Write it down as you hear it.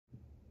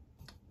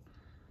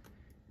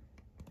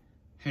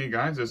Hey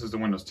guys, this is the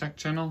Windows Tech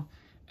channel,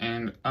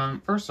 and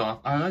first off,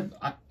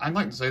 I'd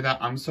like to say that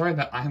I'm sorry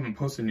that I haven't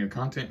posted new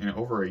content in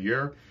over a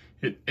year.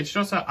 It's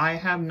just that I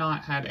have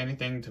not had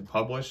anything to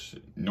publish,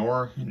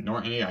 nor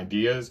any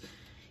ideas,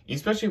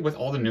 especially with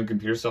all the new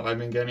computer stuff I've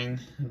been getting.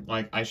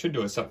 Like, I should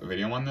do a separate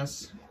video on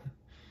this,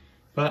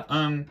 but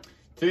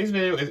today's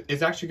video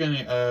is actually going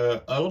to be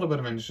a little bit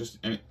of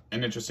an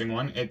interesting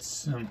one.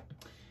 It's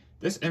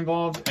this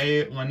involves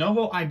a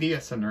Lenovo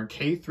IdeaCentre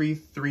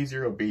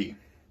K330B.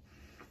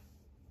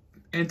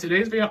 In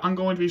today's video, I'm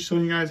going to be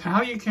showing you guys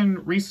how you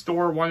can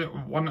restore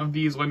one of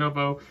these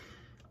Lenovo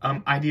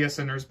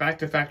IdeaCentres back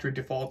to factory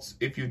defaults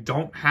if you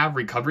don't have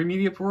recovery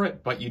media for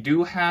it, but you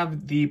do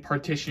have the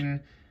partition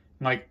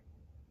like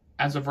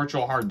as a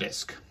virtual hard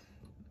disk.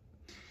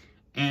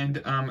 And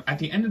at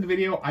the end of the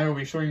video, I will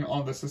be showing you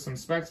all the system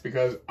specs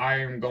because I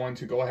am going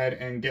to go ahead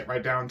and get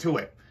right down to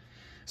it.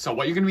 So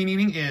what you're going to be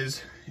needing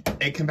is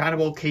a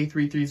compatible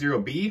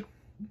K330B,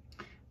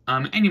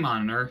 any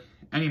monitor,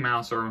 any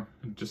mouse, or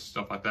just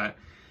stuff like that.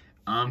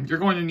 You're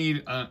going to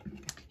need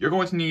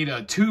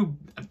two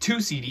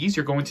CDs.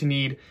 You're going to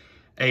need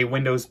a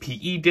Windows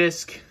PE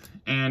disk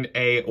and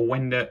a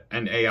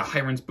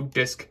Hiren's boot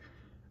disk.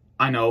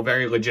 I know,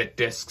 very legit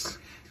disks.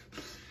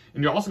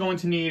 And you're also going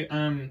to need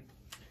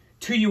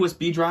two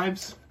USB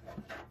drives.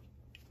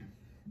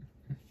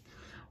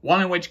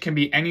 One of which can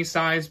be any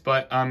size,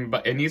 but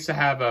it needs to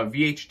have a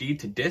VHD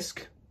to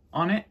disk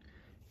on it.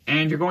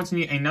 And you're going to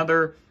need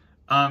another.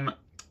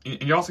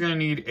 You're also going to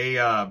need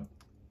a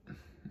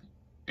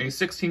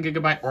 16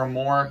 gigabyte or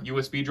more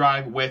USB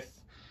drive with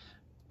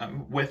the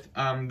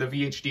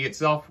VHD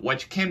itself,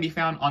 which can be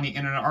found on the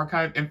Internet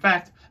Archive. In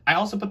fact, I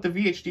also put the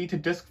VHD to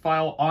disk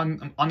file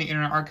on the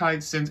Internet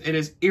Archive since it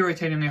is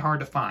irritatingly hard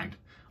to find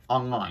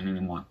online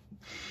anymore.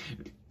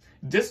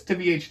 Disk to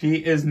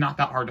VHD is not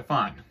that hard to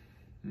find.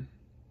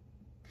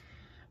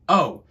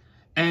 Oh,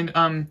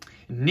 and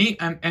need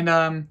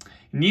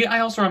I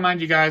also remind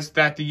you guys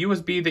that the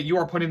USB that you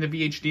are putting the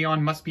VHD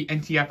on must be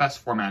NTFS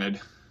formatted.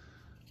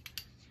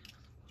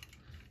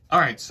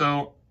 Alright,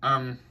 so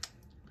I'm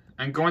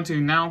going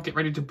to now get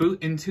ready to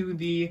boot into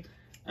the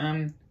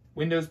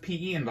Windows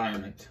PE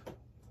environment.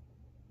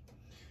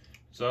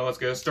 So let's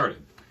get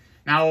started.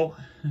 Now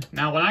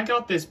when I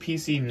got this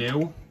PC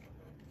new,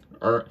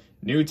 or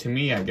new to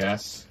me, I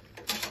guess.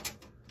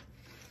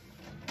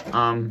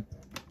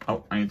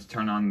 Oh, I need to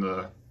turn on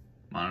the,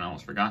 I don't know, I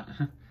almost forgot.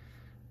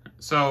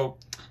 So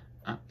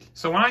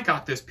when I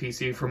got this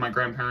PC from my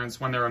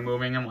grandparents when they were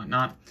moving and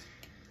whatnot,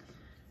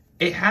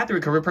 it had the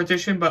recovery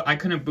partition, but I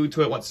couldn't boot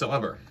to it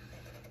whatsoever.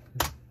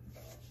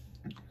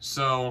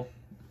 So,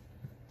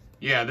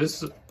 yeah,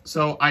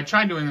 so I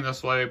tried doing it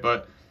this way,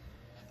 but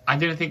I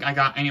didn't think I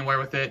got anywhere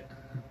with it.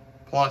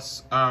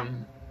 Plus,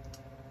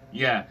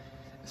 yeah.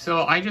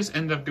 So I just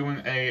ended up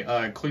doing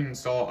a clean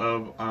install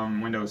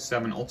of Windows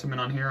 7 Ultimate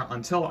on here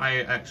until I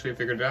actually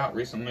figured it out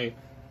recently,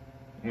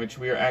 which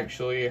we are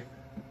actually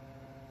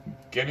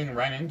getting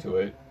right into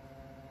it.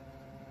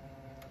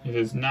 It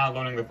is now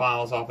loading the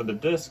files off of the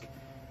disk,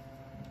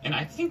 and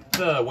I think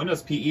the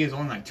Windows PE is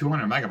only like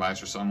 200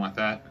 megabytes or something like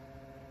that.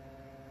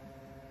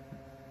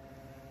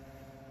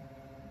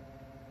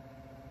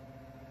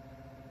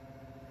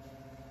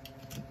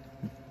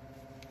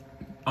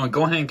 I'll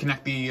go ahead and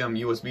connect the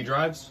USB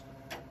drives.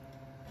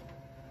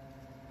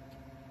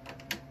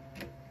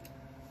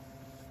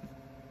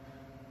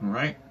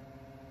 Alright.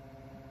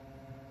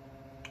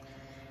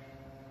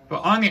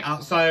 But on the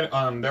outside,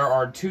 there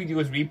are two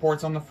USB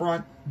ports on the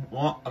front,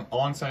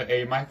 alongside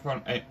a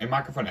microphone,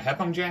 a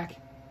headphone jack,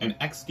 an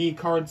XD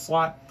card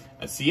slot,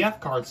 a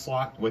CF card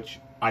slot, which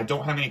I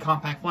don't have any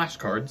compact flash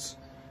cards,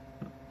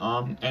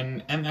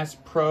 an MS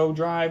Pro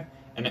drive,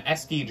 and an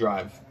SD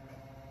drive.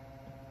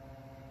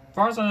 As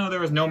far as I know,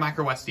 there is no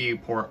micro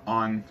SD port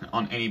on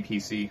any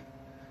PC.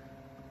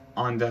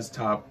 On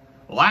desktop,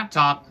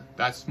 laptop,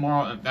 that's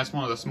one of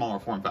the smaller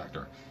form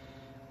factor.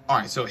 All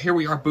right, so here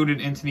we are booted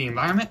into the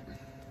environment.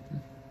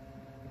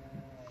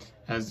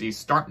 Has the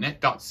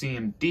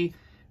startnet.cmd.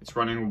 It's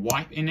running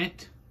WINPE in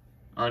it,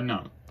 or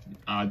no,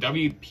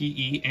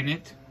 WPE in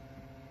it.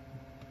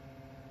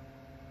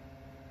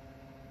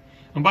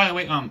 And by the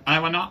way, I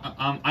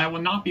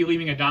will not be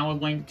leaving a download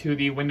link to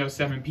the Windows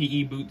 7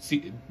 PE boot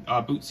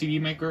CD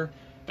maker.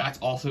 That's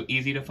also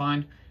easy to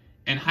find.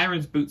 And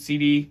Hiren's boot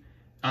CD,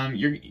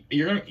 you're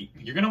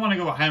gonna want to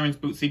go with Hiren's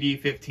boot CD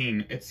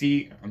 15. It's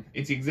the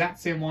exact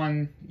same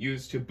one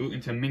used to boot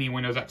into mini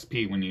Windows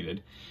XP when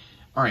needed.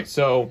 All right,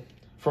 so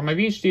for my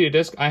VHD to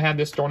disk, I had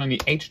this stored on the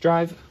H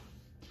drive.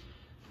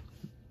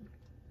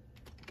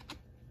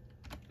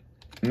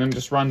 And then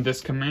just run this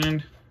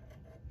command.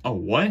 Oh,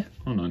 what?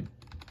 Hold on.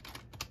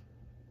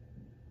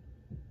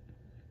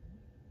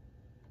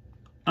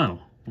 Oh,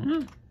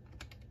 what?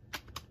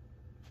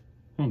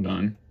 Hold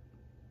on.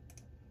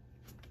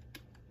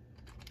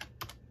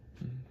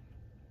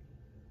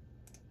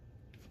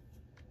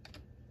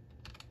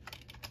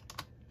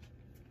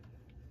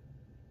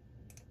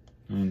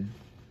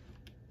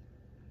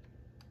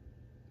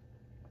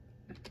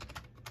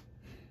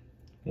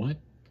 What?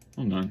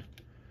 Hold on.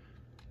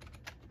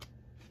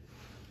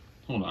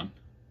 hold on.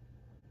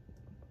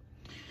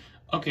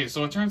 Okay,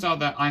 so it turns out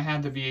that I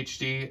had the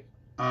VHD,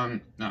 no,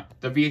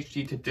 the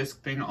VHD to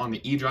disk thing on the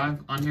E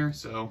drive on here,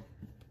 so,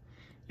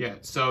 yeah,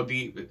 so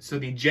the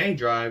J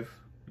drive,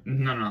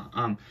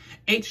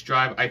 H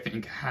drive, I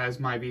think, has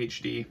my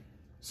VHD.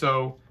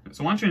 So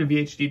once you're in the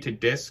VHD to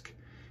disk,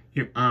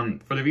 you,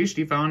 for the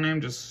VHD file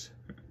name, just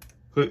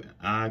click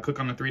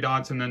on the 3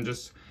 dots and then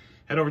just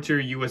head over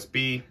to your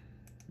USB,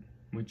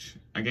 which,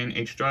 again,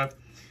 H drive.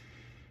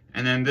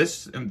 And then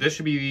this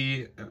should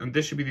be the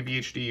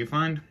VHD you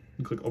find.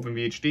 You click Open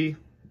VHD,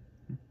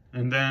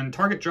 and then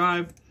target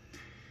drive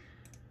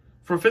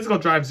for physical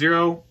drive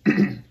 0.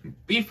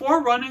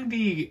 before running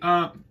the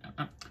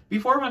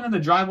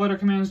drive loader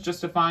commands just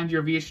to find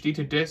your VHD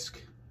to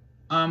disk,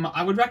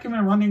 I would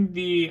recommend running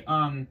the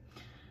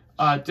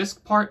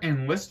DiskPart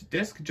and list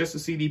disk just to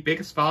see the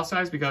biggest file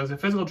size, because the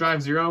physical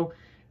drive 0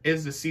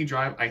 is the C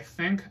drive, I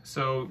think.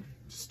 So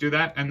just do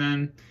that, and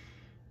then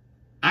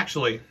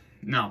actually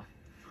no.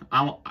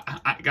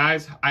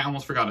 Guys, I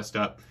almost forgot a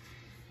step.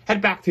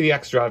 Head back to the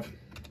X drive.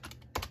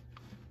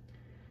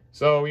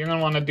 So you're going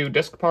to want to do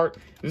DiskPart.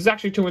 This is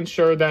actually to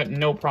ensure that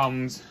no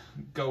problems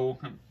go...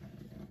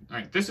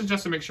 Alright, this is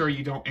just to make sure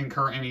you don't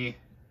incur any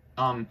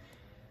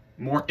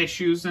more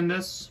issues in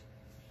this.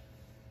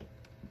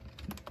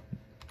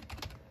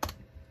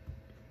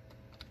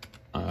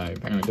 I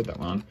apparently did that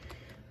wrong.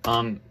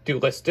 Do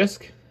list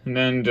disk, and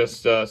then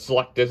just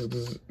select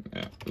disks...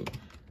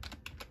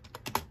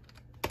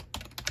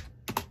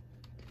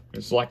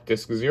 select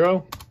disk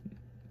 0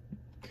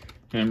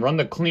 and run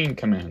the clean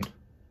command.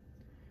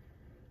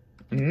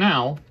 And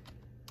now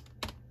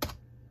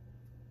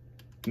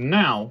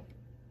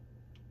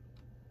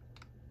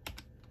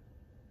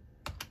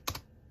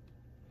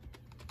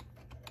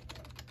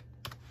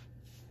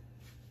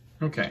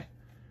okay,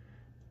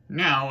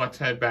 now let's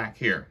head back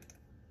here.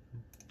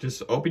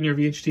 Just open your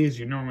VHD as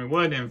you normally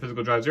would in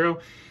physical drive 0,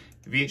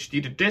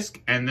 VHD to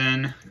disk, and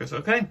then press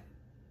OK.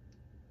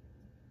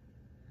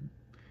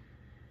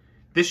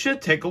 This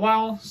should take a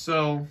while,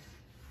 so,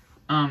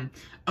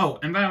 oh,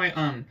 and by the way,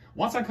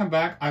 once I come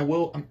back, I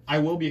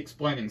will be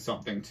explaining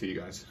something to you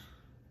guys,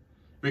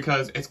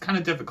 because it's kind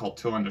of difficult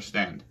to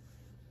understand.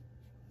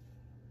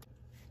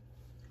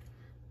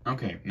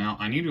 Okay, now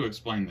I need to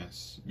explain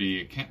this.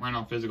 You can't run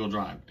on physical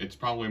drive. It's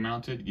probably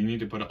mounted. You need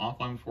to put it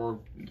offline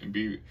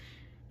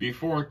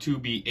before to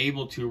be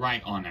able to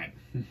write on it.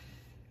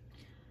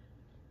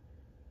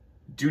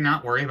 Do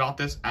not worry about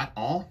this at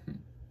all.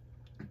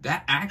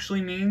 That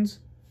actually means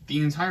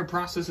the entire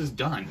process is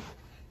done.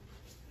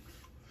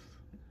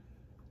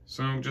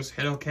 So just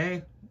hit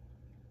OK.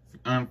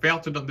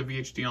 Failed to dump the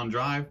VHD on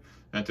drive.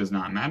 That does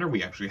not matter.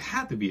 We actually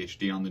have the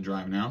VHD on the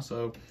drive now.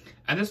 So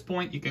at this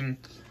point, you can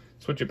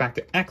switch it back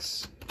to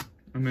X,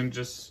 and then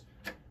just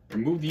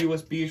remove the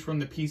USBs from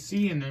the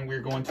PC, and then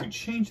we're going to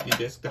change the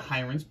disk to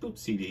Hiren's boot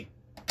CD.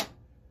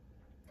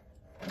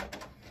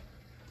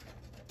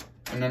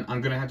 And then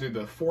I'm going to have to do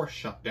the force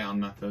shutdown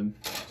method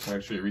to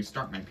actually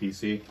restart my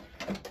PC.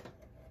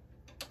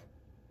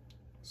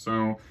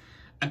 So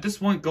at this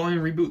point, go ahead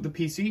and reboot the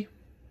PC.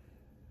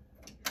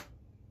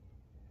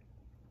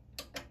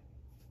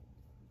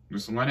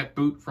 Just let it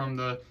boot from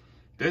the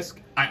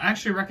disk. I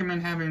actually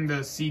recommend having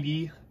the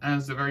CD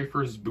as the very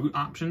first boot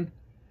option.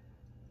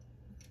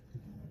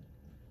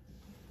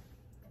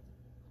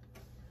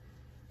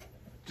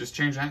 Just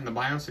change that in the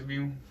BIOS if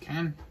you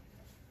can.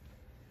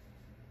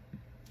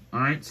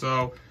 Alright,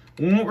 so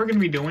what we're going to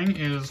be doing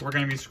is we're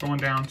going to be scrolling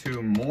down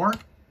to More.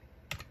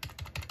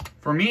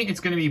 For me, it's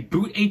going to be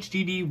Boot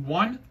HDD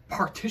 1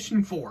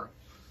 Partition 4.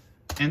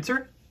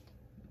 Enter.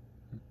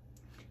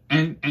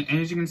 And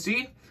as you can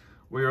see,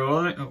 we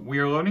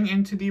are loading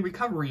into the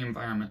recovery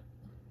environment.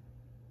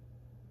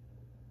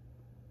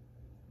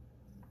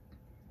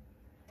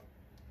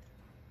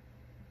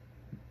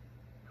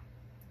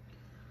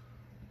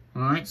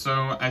 Alright,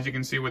 so as you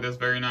can see with this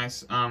very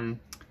nice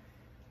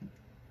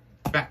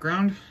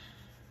background,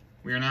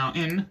 we are now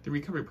in the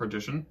recovery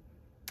partition.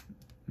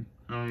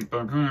 But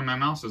apparently my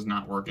mouse is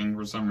not working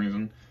for some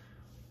reason.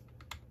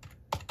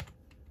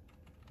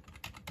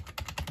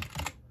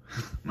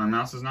 My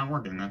mouse is not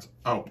working. That's,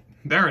 oh,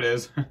 there it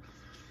is.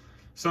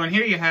 So in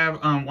here you have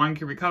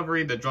WINPE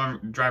recovery, the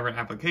driver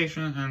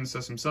application, and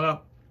system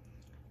setup.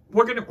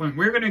 We're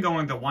gonna go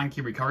into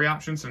WINPE recovery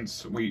option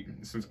since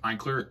I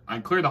cleared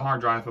the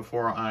hard drive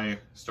before I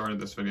started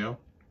this video.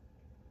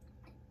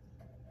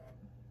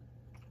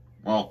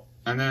 Well,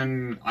 and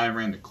then I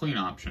ran the clean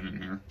option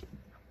in here.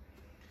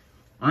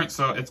 Alright,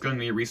 so it's going to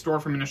be restore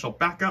from initial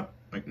backup.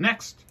 Like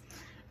next,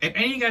 if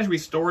any of you guys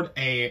restored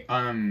a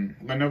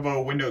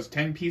Lenovo Windows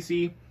 10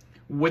 PC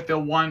with the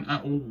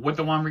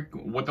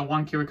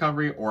WINPE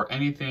recovery or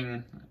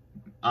anything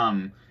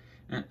on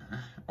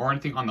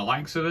the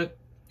likes of it,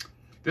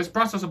 this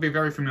process will be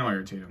very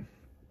familiar to you.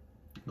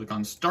 Click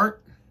on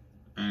Start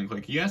and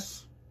click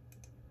Yes,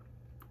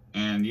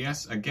 and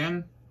Yes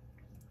again,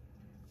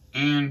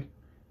 and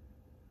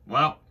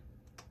well,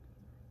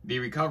 the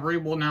recovery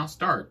will now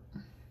start.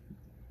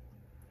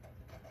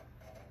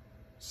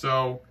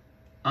 So,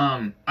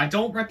 I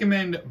don't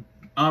recommend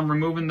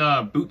removing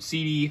the boot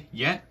CD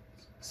yet,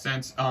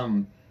 since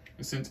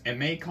it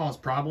may cause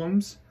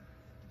problems.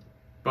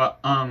 But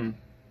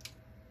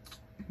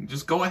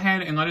just go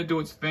ahead and let it do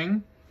its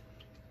thing,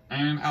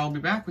 and I'll be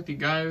back with you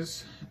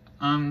guys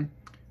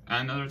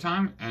another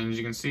time. And as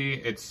you can see,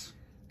 it's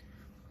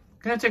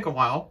gonna take a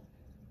while.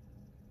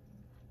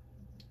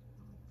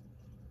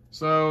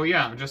 So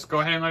yeah, just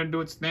go ahead and let it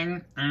do its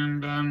thing,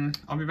 and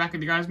I'll be back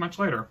with you guys much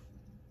later.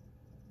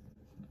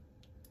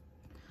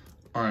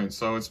 Alright,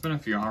 so it's been a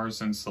few hours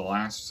since the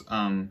last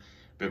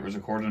bit was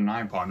recorded, and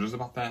I apologize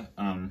about that.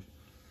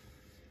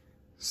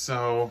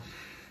 So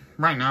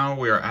right now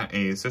we are at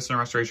a system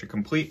restoration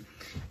complete.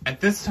 At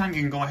this time,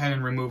 you can go ahead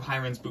and remove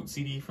Hiren's boot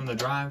CD from the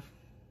drive.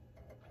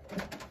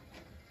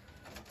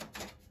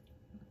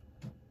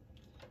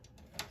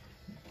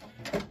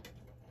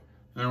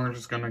 Then we're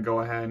just gonna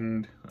go ahead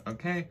and,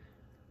 okay,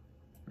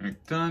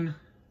 done,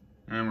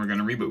 and we're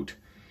gonna reboot.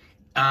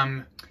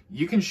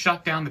 You can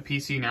shut down the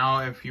PC now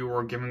if you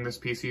were giving this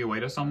PC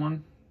away to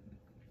someone.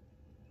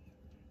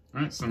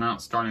 Alright, so now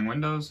it's starting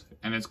Windows,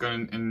 and it's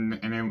going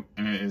and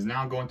it is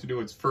now going to do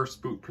its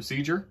first boot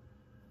procedure.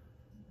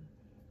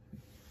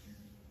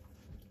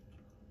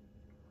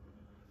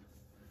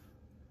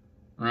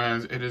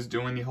 As it is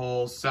doing the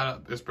whole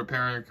setup, is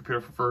preparing your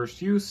computer for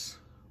first use.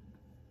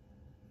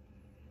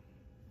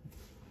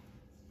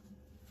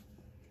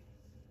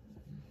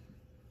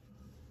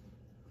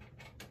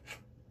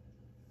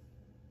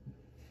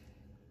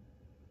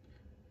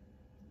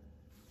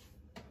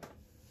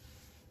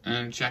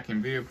 And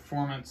checking video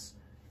performance.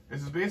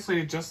 This is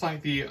basically just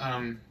like the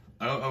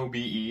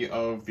OOBE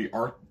of the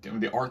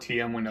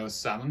RTM Windows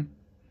 7.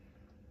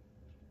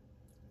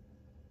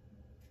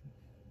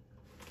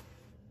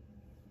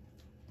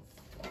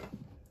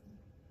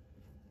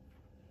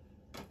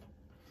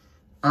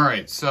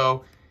 Alright,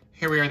 so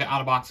here we are, the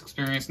out-of-box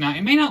experience. Now,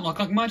 it may not look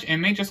like much, it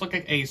may just look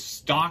like a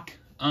stock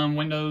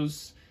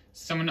Windows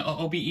 7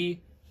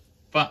 OOBE,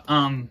 but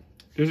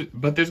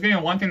there's gonna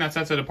be one thing that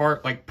sets it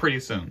apart, like, pretty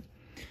soon.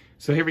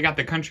 So here we got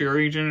the country or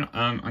region.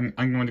 I'm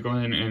going to go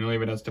ahead and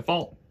leave it as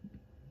default.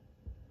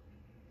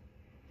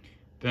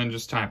 Then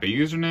just type a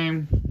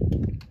username.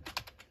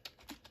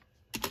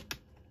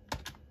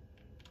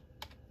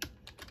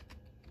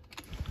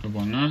 Click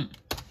on that.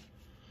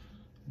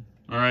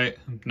 Alright,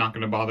 I'm not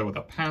going to bother with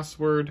a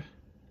password.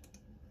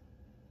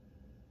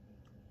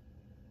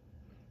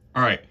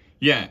 Alright,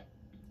 yeah,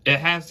 it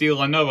has the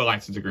Lenovo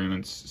license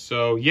agreements.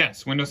 So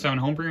yes, Windows 7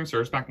 Home Premium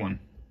Service Pack 1.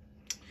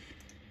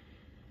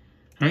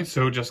 Alright,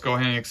 so just go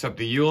ahead and accept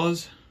the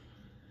EULAs,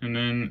 and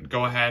then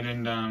go ahead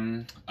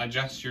and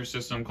adjust your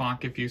system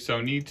clock if you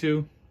so need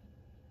to.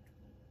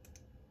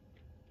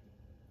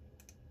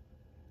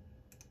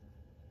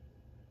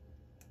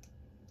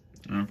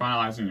 And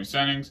finalizing your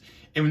settings.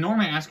 It would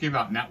normally ask you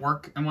about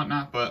network and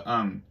whatnot, but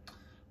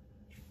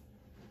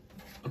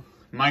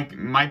my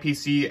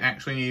PC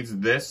actually needs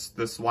this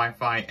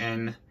Wi-Fi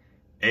N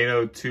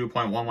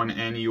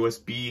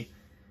 802.11n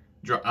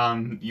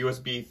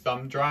USB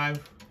thumb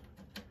drive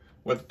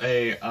with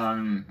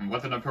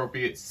an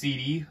appropriate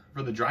CD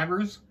for the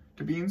drivers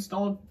to be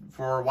installed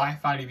for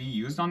Wi-Fi to be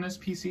used on this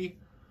PC.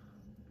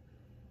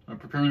 I'm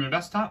preparing the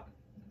desktop,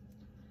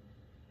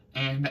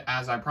 and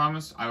as I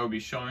promised, I will be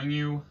showing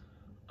you.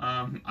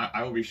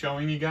 I will be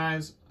showing you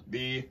guys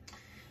the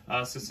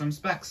system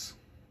specs.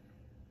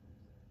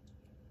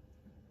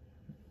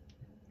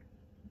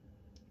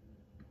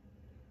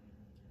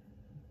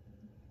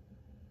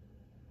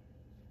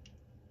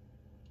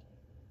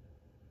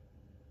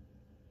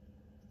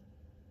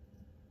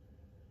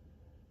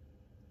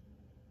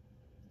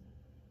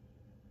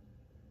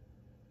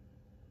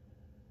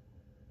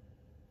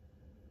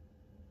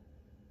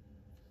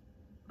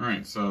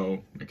 Alright,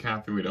 so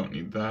McAfee, we don't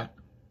need that.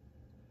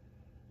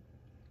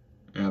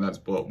 Yeah, that's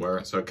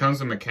bloatware. So it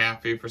comes with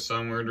McAfee for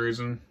some weird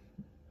reason.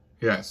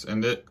 Yes,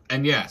 and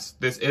yes,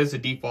 this is a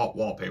default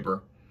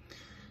wallpaper.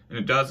 And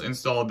it does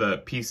install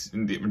the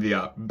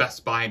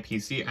Best Buy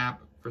PC app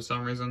for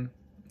some reason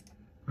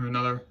or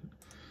another.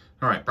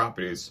 Alright,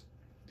 properties.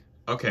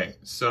 Okay,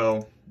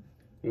 so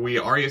we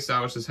already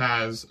established this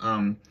has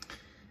a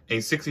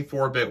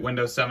 64-bit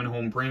Windows 7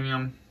 Home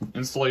Premium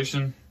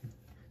installation.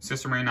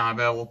 System rate not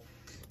available.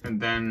 And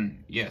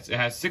then, yes, it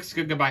has 6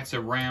 GB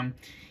of RAM,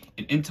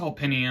 an Intel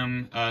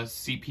Pentium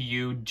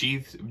CPU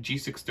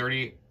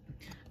G630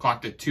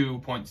 clocked at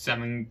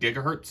 2.7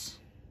 gigahertz.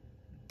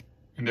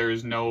 And there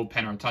is no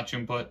pen or touch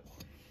input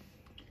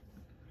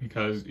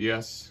because,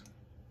 yes,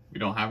 we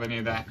don't have any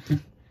of that.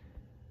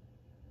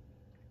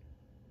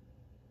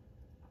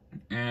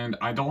 And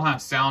I don't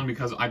have sound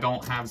because I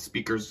don't have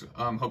speakers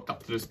hooked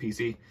up to this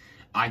PC.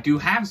 I do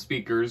have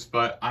speakers,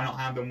 but I don't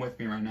have them with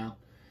me right now.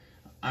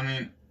 I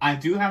mean, I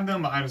do have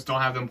them, but I just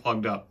don't have them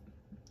plugged up.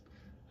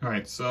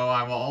 Alright, so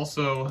I will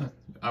also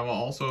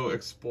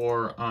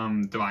explore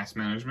device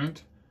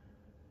management,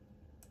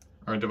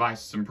 or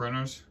devices and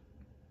printers.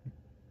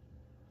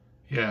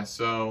 Yeah,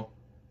 so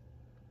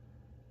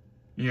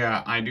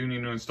yeah, I do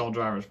need to install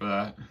drivers for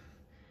that.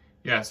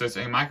 Yeah, so it's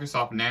a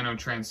Microsoft Nano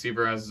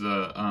transceiver as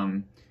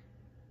the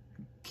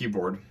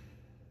keyboard.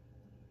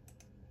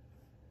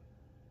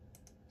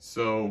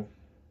 So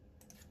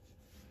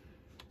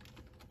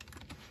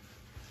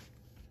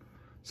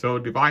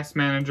device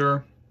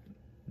manager.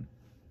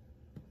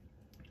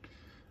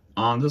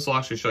 This will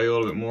actually show you a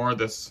little bit more.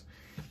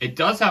 It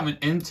does have an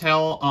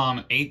Intel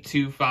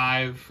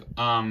 825.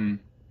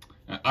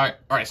 All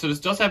right. So this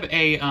does have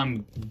a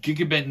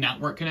gigabit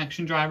network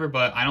connection driver,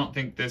 but I don't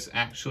think this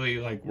actually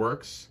like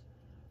works.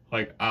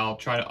 Like, I'll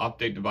try to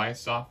update device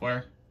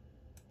software.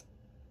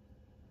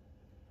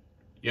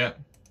 Yep.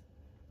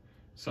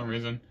 Some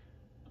reason.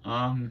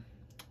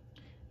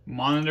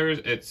 Monitors,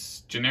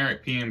 it's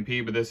generic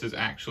PMP, but this is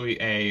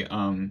actually a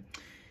OptiQuest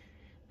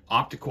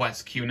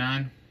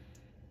Q9.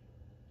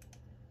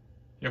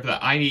 Yeah, for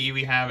the IDE,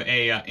 we have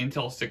a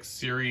Intel 6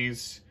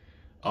 series,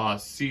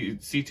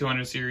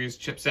 C200 series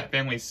chipset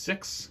family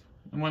 6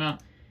 and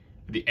whatnot.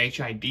 The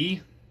HID,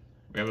 we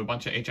have a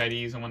bunch of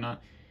HIDs and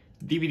whatnot.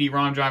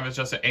 DVD-ROM drive is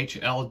just a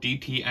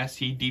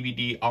HLDTSC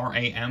DVD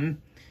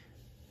RAM.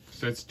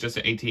 So it's just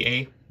an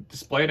ATA.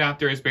 Display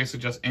adapter is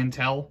basically just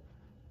Intel.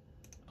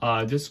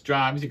 Disk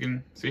drives, you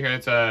can see here,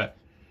 it's a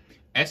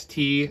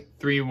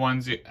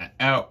ST310.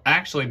 Oh,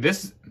 actually,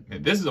 this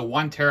is a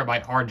 1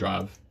 terabyte hard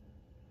drive.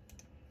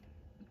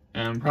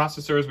 And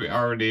processors, we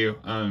already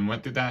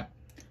went through that.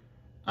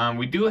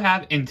 We do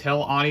have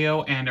Intel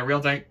audio and a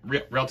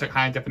Realtek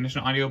high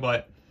definition audio,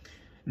 but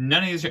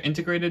none of these are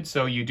integrated,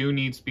 so you do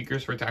need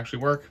speakers for it to actually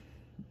work.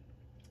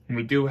 And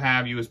we do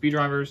have USB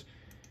drivers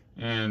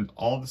and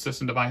all the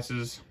system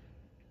devices.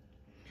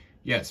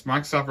 Yes,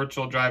 Microsoft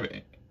Virtual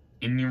Drive,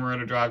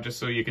 enumerator drive, just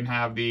so you can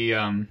have the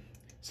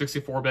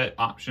 64-bit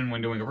option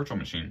when doing a virtual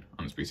machine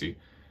on this PC.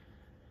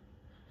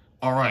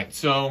 All right,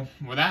 so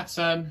with that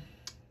said,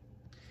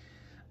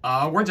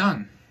 we're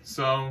done.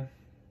 So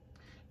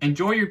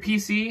enjoy your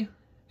PC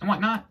and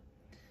whatnot,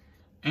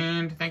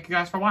 and thank you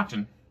guys for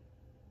watching.